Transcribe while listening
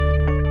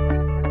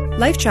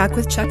LifeTrac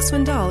with Chuck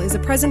Swindoll is a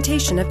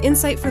presentation of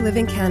Insight for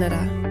Living Canada.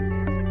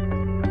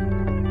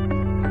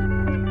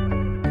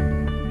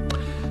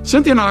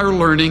 Cynthia and I are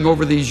learning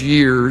over these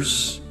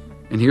years,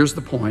 and here's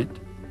the point,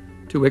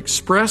 to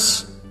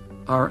express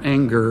our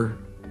anger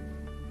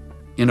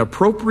in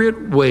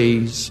appropriate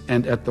ways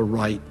and at the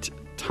right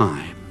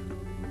time.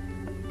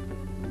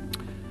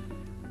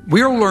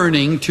 We are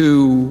learning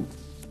to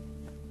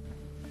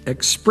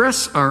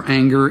express our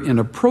anger in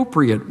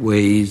appropriate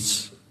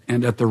ways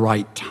and at the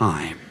right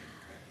time.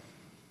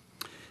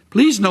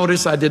 Please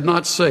notice I did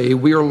not say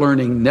we are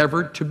learning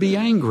never to be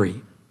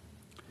angry.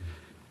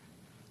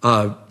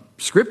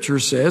 Scripture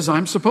says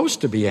I'm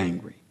supposed to be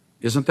angry.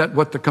 Isn't that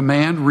what the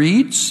command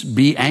reads?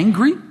 Be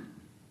angry?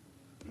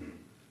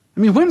 I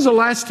mean, when's the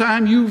last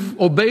time you've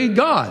obeyed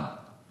God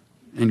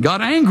and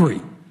got angry?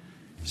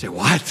 You say, well,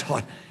 I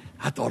thought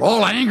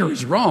all anger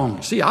is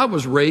wrong. See, I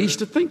was raised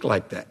to think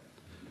like that.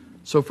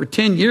 So for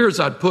 10 years,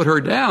 I'd put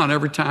her down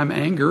every time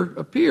anger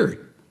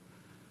appeared.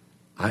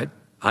 I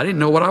didn't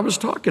know what I was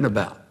talking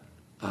about.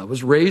 I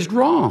was raised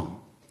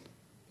wrong.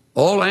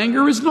 All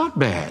anger is not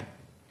bad.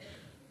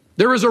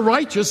 There is a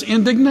righteous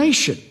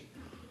indignation.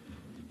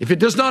 If it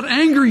does not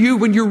anger you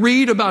when you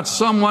read about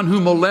someone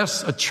who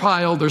molests a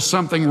child, there's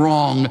something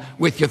wrong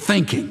with your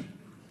thinking.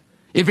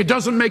 If it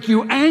doesn't make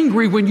you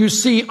angry when you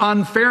see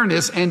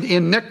unfairness and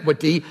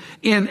inequity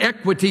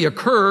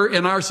occur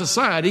in our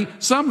society,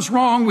 something's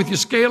wrong with your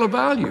scale of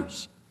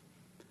values.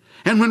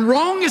 And when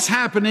wrong is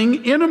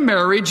happening in a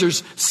marriage,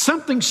 there's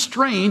something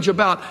strange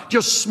about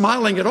just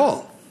smiling it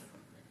off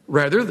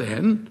rather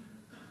than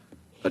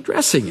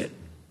addressing it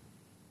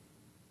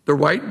the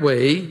right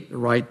way, the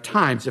right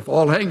times. If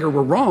all anger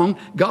were wrong,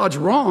 God's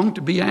wrong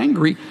to be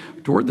angry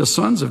toward the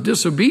sons of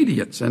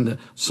disobedience. And the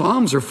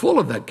Psalms are full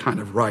of that kind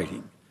of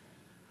writing.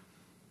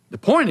 The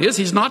point is,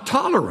 he's not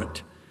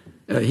tolerant.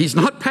 He's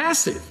not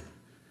passive.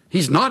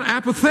 He's not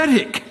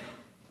apathetic.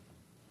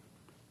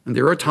 And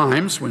there are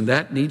times when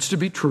that needs to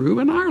be true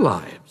in our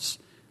lives.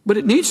 But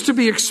it needs to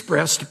be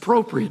expressed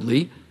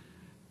appropriately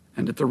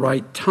and at the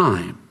right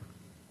time.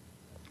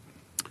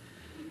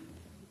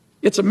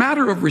 It's a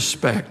matter of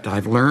respect.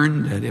 I've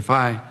learned that if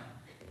I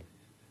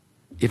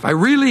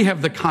really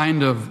have the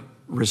kind of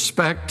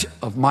respect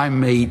of my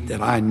mate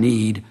that I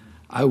need,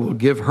 I will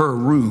give her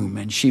room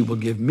and she will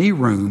give me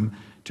room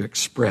to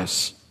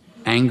express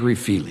angry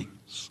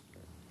feelings.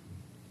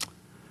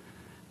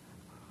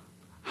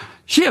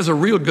 She has a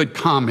real good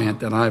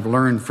comment that I've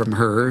learned from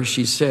her.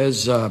 She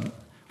says,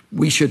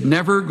 we should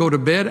never go to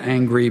bed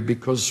angry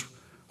because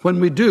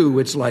when we do,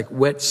 it's like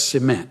wet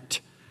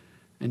cement.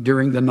 And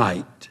during the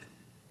night,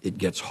 it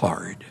gets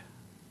hard.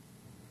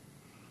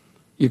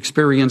 You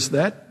experience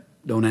that?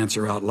 Don't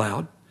answer out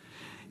loud.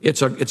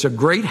 It's a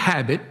great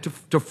habit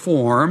to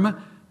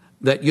form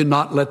that you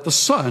not let the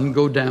sun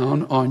go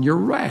down on your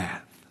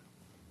wrath.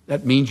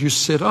 That means you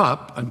sit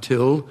up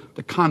until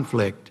the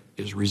conflict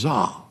is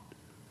resolved.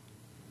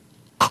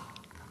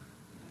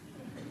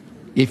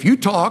 If you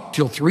talk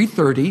till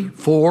 3:30,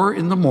 4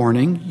 in the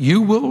morning, you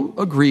will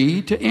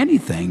agree to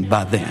anything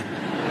by then.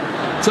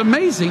 It's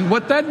amazing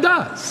what that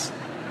does.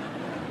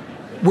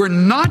 We're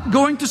not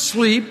going to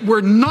sleep.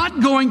 We're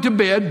not going to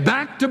bed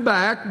back to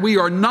back. We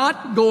are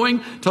not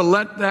going to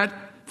let that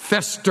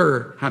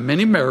fester. How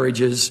many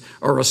marriages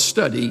are a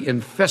study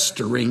in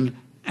festering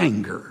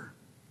anger?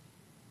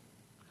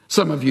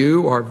 Some of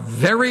you are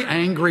very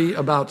angry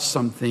about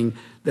something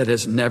that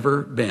has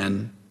never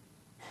been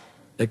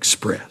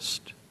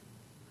expressed.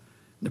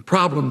 The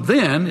problem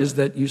then is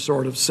that you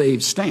sort of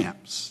save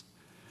stamps.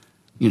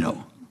 You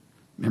know,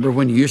 remember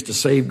when you used to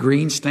save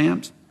green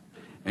stamps?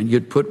 And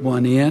you'd put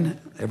one in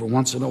every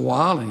once in a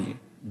while and you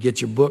get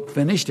your book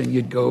finished and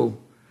you'd go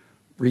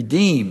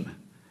redeem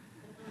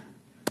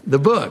the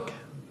book.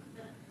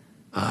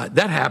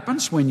 That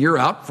happens when you're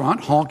out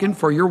front honking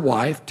for your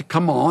wife to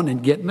come on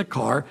and get in the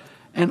car,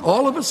 and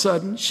all of a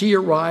sudden she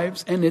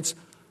arrives and it's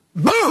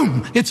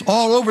boom! It's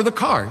all over the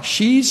car.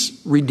 She's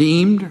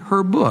redeemed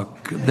her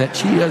book that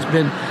she has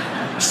been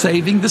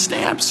saving the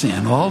stamps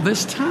in all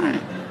this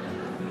time.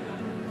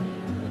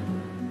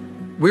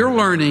 We're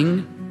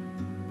learning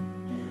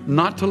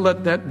not to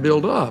let that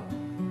build up.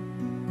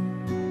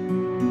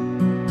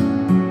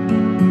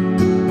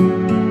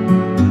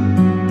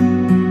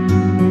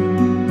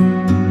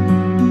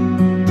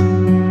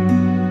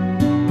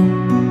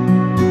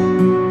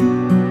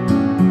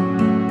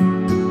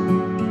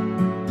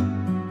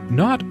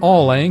 Not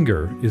all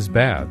anger is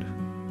bad,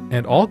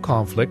 and all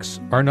conflicts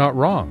are not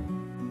wrong.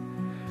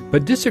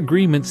 But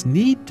disagreements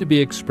need to be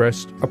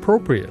expressed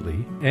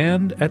appropriately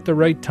and at the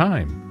right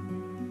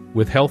time,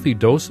 with healthy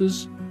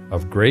doses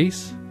of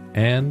grace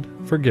and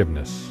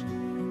forgiveness.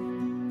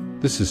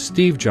 This is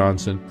Steve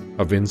Johnson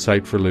of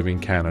Insight for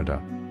Living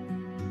Canada.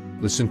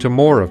 Listen to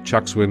more of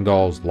Chuck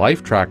Swindoll's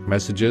LifeTrac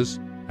messages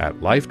at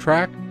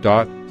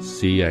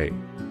lifetrac.ca.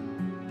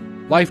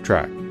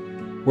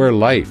 LifeTrac, where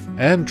life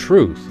and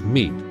truth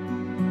meet.